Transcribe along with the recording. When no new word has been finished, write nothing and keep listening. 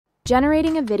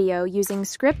Generating a video using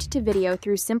script-to-video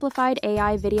through Simplified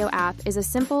AI Video App is a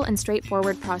simple and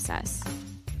straightforward process.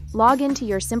 Log into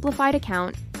your Simplified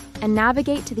account and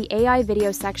navigate to the AI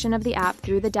video section of the app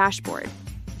through the dashboard.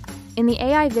 In the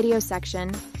AI video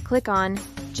section, click on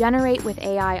Generate with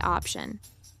AI option.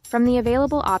 From the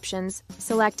available options,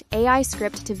 select AI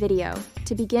Script to Video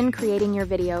to begin creating your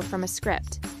video from a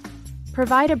script.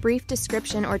 Provide a brief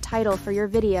description or title for your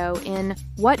video in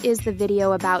What is the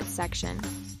video about section.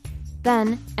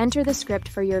 Then, enter the script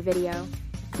for your video.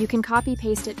 You can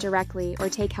copy-paste it directly or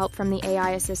take help from the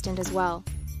AI assistant as well.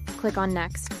 Click on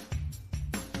Next.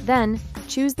 Then,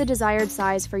 choose the desired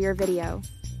size for your video.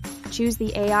 Choose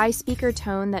the AI speaker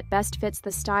tone that best fits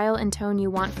the style and tone you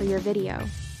want for your video.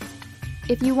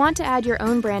 If you want to add your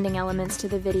own branding elements to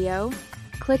the video,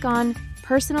 click on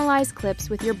Personalize Clips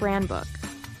with your brand book.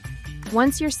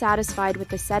 Once you're satisfied with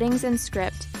the settings and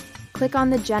script, click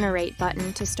on the Generate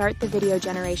button to start the video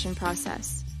generation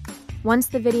process. Once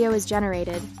the video is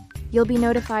generated, you'll be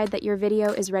notified that your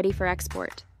video is ready for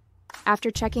export. After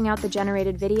checking out the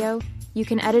generated video, you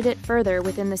can edit it further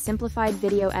within the Simplified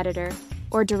Video Editor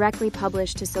or directly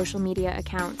publish to social media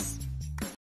accounts.